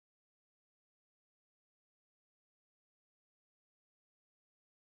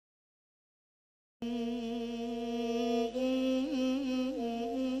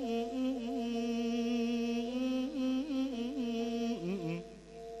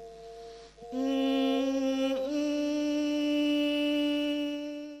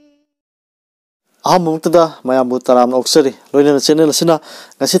Ahamuktada Mayamu Taram Oxeri, Loina Channel Sina,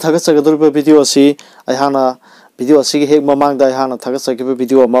 Nasi Tagasagadurba video si, Ayhana video si Heg Mamang Diana Tagasaki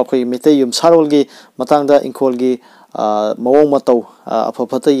video Mako Meitei Sarolgi, Matanga Ingkholgi, Mawong Mato,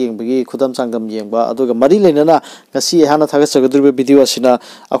 Apapata Yengbagi, Kudam Sangam Yengba, Aduga Marilena, Nasi Hana Tagasagadurba video Sina,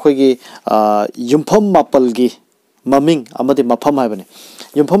 Akoigi, Yumpham Mapalgi, Maming, Amadi Mapam Habani.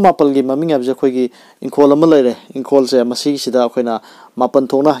 Yumpham Mapalgi, Maming Abjakoigi, Ingkhol Malay, Ingkhol say Masi Sida Quena,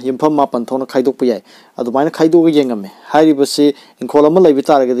 Mapantona, Yumpham Mapantona Kaidopi, Adumina Kaido Yangame, Haribasi, Ingkhol Malay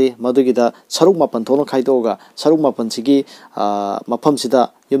Vitaragadi, Madugida, Saruk Mapantona Kaidoga, Saruk Mapansigi, Mapam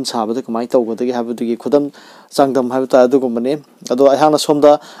Sida, Yum Sabata, Maito, what they have to give Kudam Sangdam Habita Dugumane, Ado Ahana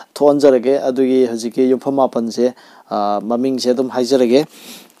Somda, Tonzarage, Adugi, Haziki, Yumpham Mapanse, Maming Zedum Hazarage,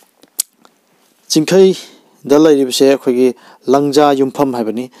 Jinkai. The lady say, Quiggy, Langja Yumpham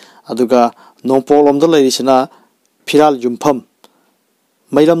Habani, Aduga, no polum the lady sina, Firal Yumpham,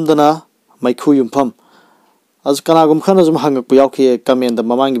 Mairam Dana, Maiku Yumpham. As Kanagum Kanazum hung up Yauki, come in the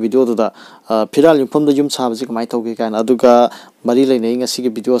Mamang video to the Firal Yumpham the Yum Sabzik, Maitoki, and Aduga, Marila Nang, a Sigi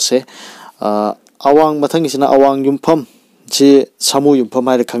video say, Awang Matangisina, Awang Yumpham, Chi Samu Yumpham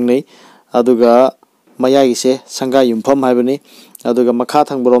had a Kangne, Aduga, Mayai say, Sanga Yumpham Habani. Aduga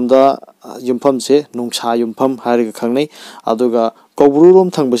Makatang Bromda Yumpham se, Nungsha Yumpham Hariga Kangney, Aduga Kobrurum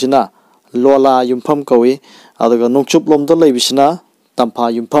Tangbusina, Lola Yumpham Kawi, Aduga Nungchup Lomda Labisina,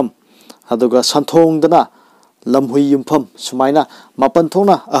 Tampa Yumpham, Aduga Santong Dana, Lamhui Yumpham, Sumaina,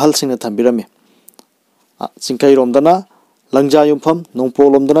 Mapantona, Ahalsina Tambirami. Sinkai Romdana, Langja Yumpham, Nungpo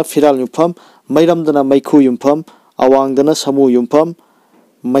Lomdana, Firal Yumpham, Mairam Dana Maiku Yumpham, Awang Dana Samu Yumpham,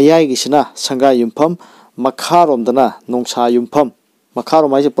 Mayai Gisina, Sanga Yumpham, Makarom Dana, Nungsha Yumpham, Makarom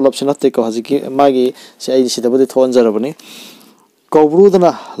Maja Polopsina take Haziki, Magi, say Sidabudi Tonzarabani,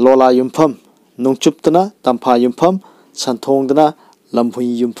 Kobrudana, Lola Yumpham, Nungchuptana, Tampa Yumpham, Santong Dana,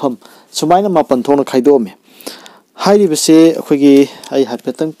 Lamhui Yumpham, Sumaina Mapantona Kaidomi. Highly Bese, Quiggy, I had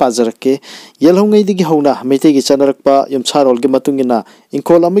Petang Pazarake, Yelhonga Digi Hona, Meitei Chanarakpa, Yumcharol Gimatungina,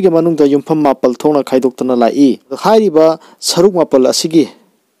 Ingkhol Amigamanung the Yumpham Mapal Tona Kaidoktana Lai, the Hariba, Saruk Mapal Asigi,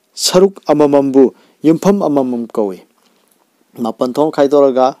 Saruk Amamambu. Yumpham Amamum Kowi Mapanton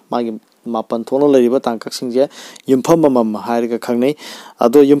Kaidoraga, my Mapantono Lariba Tankaxinja, Yumpham Mamam, Hariga Kangne,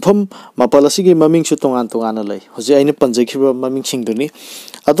 Ado Yumpham Mapalasigi Maming Shutong Antoanale, Jose any Panzaki Maming Chingduni,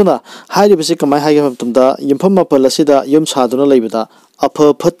 Aduna, Hide Basic my Hagam Tumda, Yumpham Mapalasida, Yum Saduna Labida,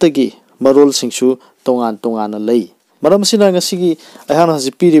 Upper Patagi, Marol Singshu, Tongan Tongana Lay. Madam Sina Sigi, I have a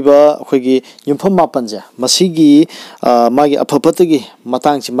Zipiriba, Higi, Yumpham Mapanja, Masigi, Magi Upper Patagi,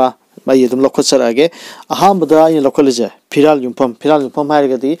 Matang by the local Sarage, a hambada in localize, Firal Yumpham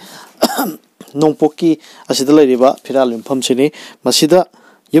Harigadi, non poki, as the lady, Firal Yumpham Chini, Masida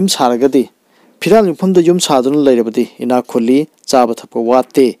Yum Saragadi, Firal Yumpham the Yum Sadun Lady, in our Koli, Zabatapa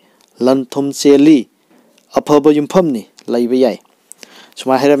Wate, Lantom Seli, a purple Yumphamni, Laiwa. So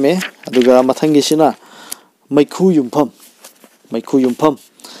my herame, Aduga Matangisina, Maiku Yumpham.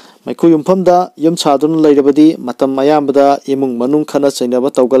 My Kuyumpam da Yum Sadun Ladybody, Matam Mayambada, Imung Manung Kana Sainaba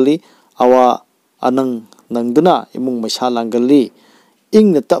Taugali, Awa Anang Nangdana, Imung Mashalangali,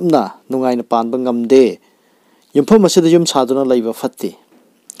 Ing the Tapna, Nungaina Panbangam de Yumpham Masida Yum Saduna Laiva Fatti.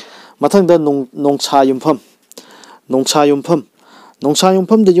 Matang da Nongcha Yumpham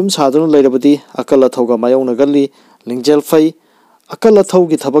the Yum Sadun Ladybody, Akala Toga Mayona Gali, Lingjel Fay, Akala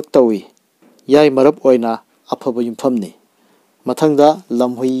Togi Tabaktawi, Yai Marab Oina, Apaba Yumphamni. Matangda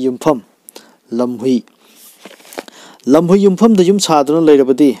Lamhui Yumpham Lamhui Yumpham the Yum Saduna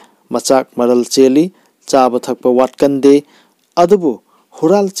Ladybody, Machak Maral Cheli, Chabathakpa Watkande, Adabu,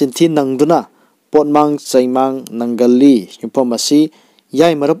 Hural Chinti Nangduna, Potmang Saimang Nangali, Yumphamasi,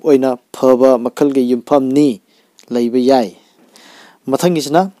 Yai Marab Oina, Purba Makalgi Yumpham ni, Laiwa Yai.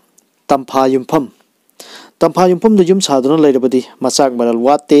 Matangisna, Tampa Yumpham the Yum Saduna Ladybody, Machak Maral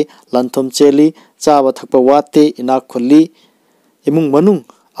Wate, Lantom Cheli, Chabathakpa Wate, Ingkhol. Imung Manung,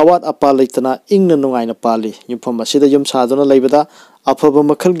 Awat Apalitana, Ingna Nungaina Pali, Yumpham Sida Yum Saduna Labada, Apaba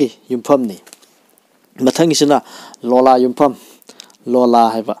Makalgi, Yumphamni. Matangisina, Lola Yumpham,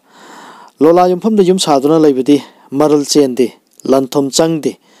 Lola Hava. Lola Yumpham the Yum Saduna Labadi, Maral Chendi, Lantom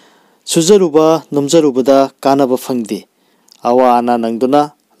Changdi, Suzaruba, Numzarubada, Kanaba Fangdi, Awa Ana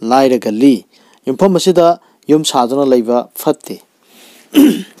Nangduna, Laira Gali, Yumpham Sida Yum Saduna Laiva Fatti.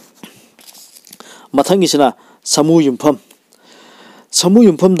 Matangisina, Samu Yumpham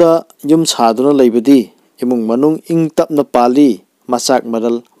da Yum Saduna Labadi, Imung Manung Ing Tapna Pali, Machak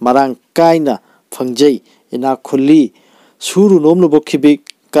Maral, Marang Kaina, Fangjay, Ingkhol, Suru Nomno Bokibik,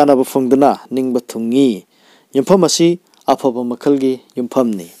 Kanaba Fangdana, Ningbatungi, Yumphamasi, Apaba Makalgi,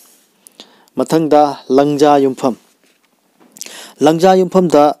 Yumphamni. Matangda Langja Yumpham Langja yumpham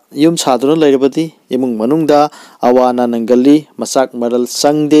yum saduna lairabadi imung manungda awana nangali masak maral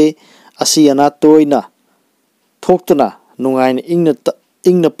sangde asi ana toina thoktuna nungain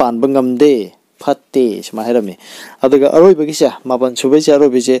ingna panba ngamde fatte sma herami aduga aroibagi se maban subai se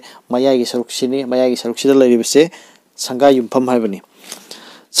aroibi se mayagi saruksini mayagi saruksida lairibse sanga yumpham haibani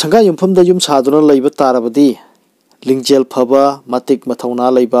sanga yumpham da yum saduna laiba tarabadi lingjel phaba matik mathauna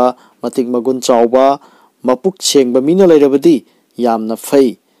laiba matik magun chawba mapuk sengba mina lairabadi yamna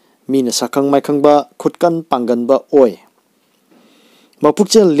fai mina sakang maikhangba khutkan panganba oi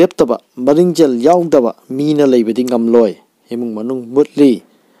mapukjel leptaba maringjel yaudaba mina leibadi ngamloi imung manung mutli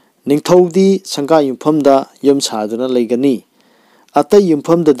ningthodi sanga yumphamda yum saduna leigani atai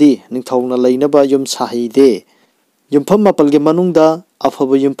yumphamdadi ningthona leinaba yum sahide yumpham mapalge manungda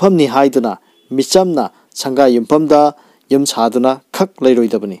afaba yumphamni haiduna michamna sanga yumphamda yum saduna khak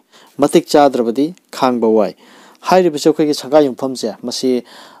leiroidabani matik chadrabadi khangba wai hairibase akhoi sanga yumphamse masi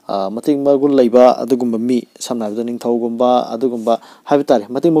matik magul leiba adugumba mi samna habda ningthogumba adugumba habitare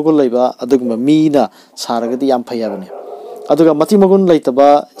matik magul leiba adugumba mi na saragadi yam phayabani aduga matik magun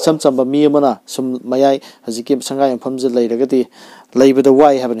leitaba samchamba mi amana sum mayai haziki sanga yumphamje leiragadi leibada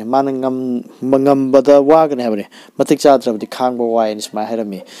wai habani manangam mangambada wagani habani matik chadrabadi khangba wai ni smai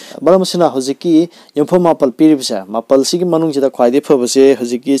harami baramasina haziki yumpham mapal piribsa mapal sigi manung jida khwaide phobase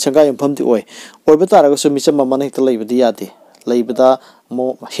haziki sanga yumphamdi oi oiba taraga sum micham mamana hekta leibadi yade leibada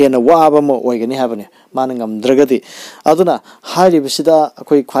mo henna waba mo oigani habani manangam dragadi aduna hairibsida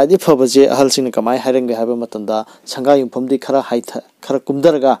akoi khwaide phabaje ahalsing kamai hairenge haba matanda sanga yumphamdi khara haitha khara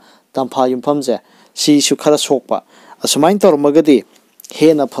kumdaraga tampha yumphamje si su khara sokpa asumain tormagadi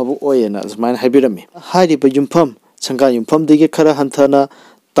henna phabu oyena asumain habirami hairiba yumpham sanga yumphamdige khara hanthana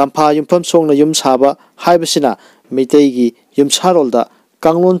tampha yumpham songna yum saba haibasina Meitei gi yum sarolda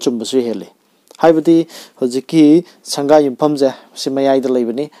kanglon chumbasu hele haibadi hojiki sanga yumphamje si mayai da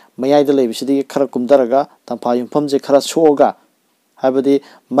leibani mayai da leibisidi khara kumdaraga tampha yumphamje khara soga haibadi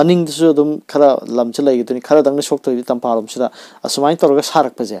maning dusu dum khara lamche leigiduni khara dangna soktoi tampha lomsida asumai toroga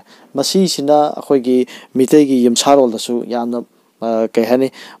sarakpaje masi sina akhoigi Meitei gi yum sarol dasu yamna kai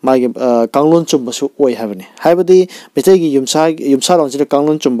hani magi kanglon chumbasu oi habani haibadi Meitei gi yum sarol sida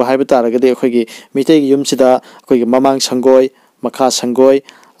kanglon chumba haibata ragadi akhoigi Meitei gi yum sida akhoigi mamang sangoi makha sangoi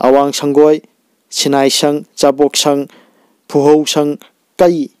awang sangoi sinai sang chabok sang phuhou sang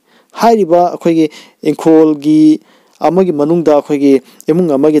kai hairiba akhoigi Ingkhol gi amagi manungda akhoigi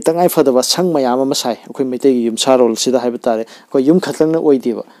imung amagi tangai fadaba sang mayam ama sai akhoi Meitei gi yum sarol sida haibata re akhoi yum khatlangna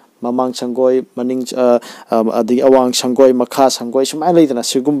oideba mamang sangoi maning adi awang sangoi makha sangoi sumai leidana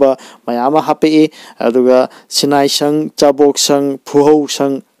sigumba mayama hape aduga sinai sang chabok sang phuhou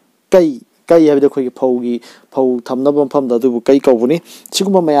sang kai habida khoi phau thamnaba mafamda adubu kai kaubuni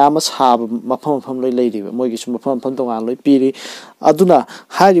sigumba mayama sab mafam loi leiriba moigi sum mafam tongan loi piri aduna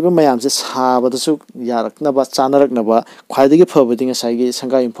hairiba mayamse sabadasu yaraknaba chanaraknaba khwaidagi phabadi ngasai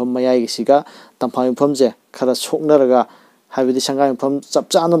sanga yumpham mayai siga tampha yumphamje khara soknaraga haibidi sanga yumpham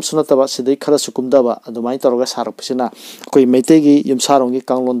chapchanam sunataba sidai khara sukumdaba adumai toroga sarakpsina koi Meitei gi yumsarong gi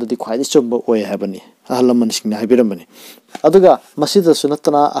kanglondadi khwaidi chumba oi habani ahalaman singna habiramani aduga masida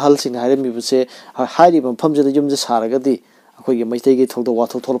sunatana ahal sing hairami buse hairi famjeda yumje saragadi akhoigi Meitei gi thogda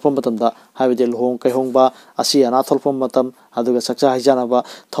wathok tholpam matamda haibidi lohong kaihongba asi ana tholpam matam aduga sakcha haijanaba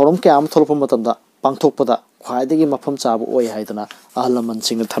thorom kyam tholpam matamda pangthokpada khwaidagi mafam chabu oi haidana ahalaman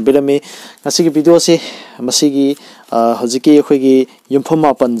singna thambirami ngasigi video se masigi hojiki akhoigi Yumpham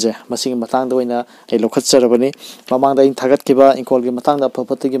Mapal je masigi matangda oina ai lokhatcharabani mamangda in thagatkiba Ingkhol gi matangda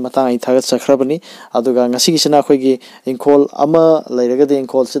phapatigi matang ai thagat sakhrabani aduga ngasigi sina akhoigi Ingkhol ama leiragadi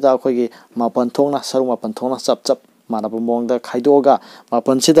Ingkhol sida akhoigi mapan thongna saru mapan thongna chap manaba mongda khaidoga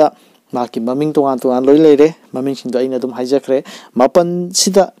mapan sida maki maming tongan loi leire maming singdo aina dum haijakre mapan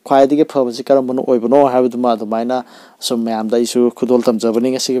sida khwaidagi phabasi karambano oibano habuduma adumaina sum mayamda isu khudol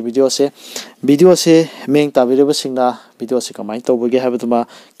tamjabani ngasi video se meng tabireba singna video se kamai tawbage habuduma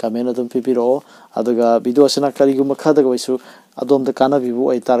comment adum pipiro aduga video se na kariguma khadaga isu adomda kana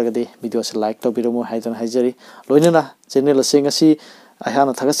bibu ai targade video se like tawbiramo haidan haijari loinana channel se ngasi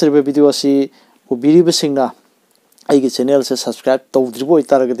ahana thagasribe video se ubiriba singna aigi channel se subscribe tawdribo ai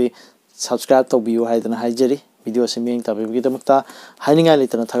targade subscribe to view haidana haijari video se meng tabibigi damakta hainingai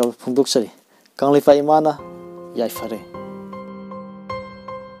litana thagab phungdoksari kanglipa imana yai fare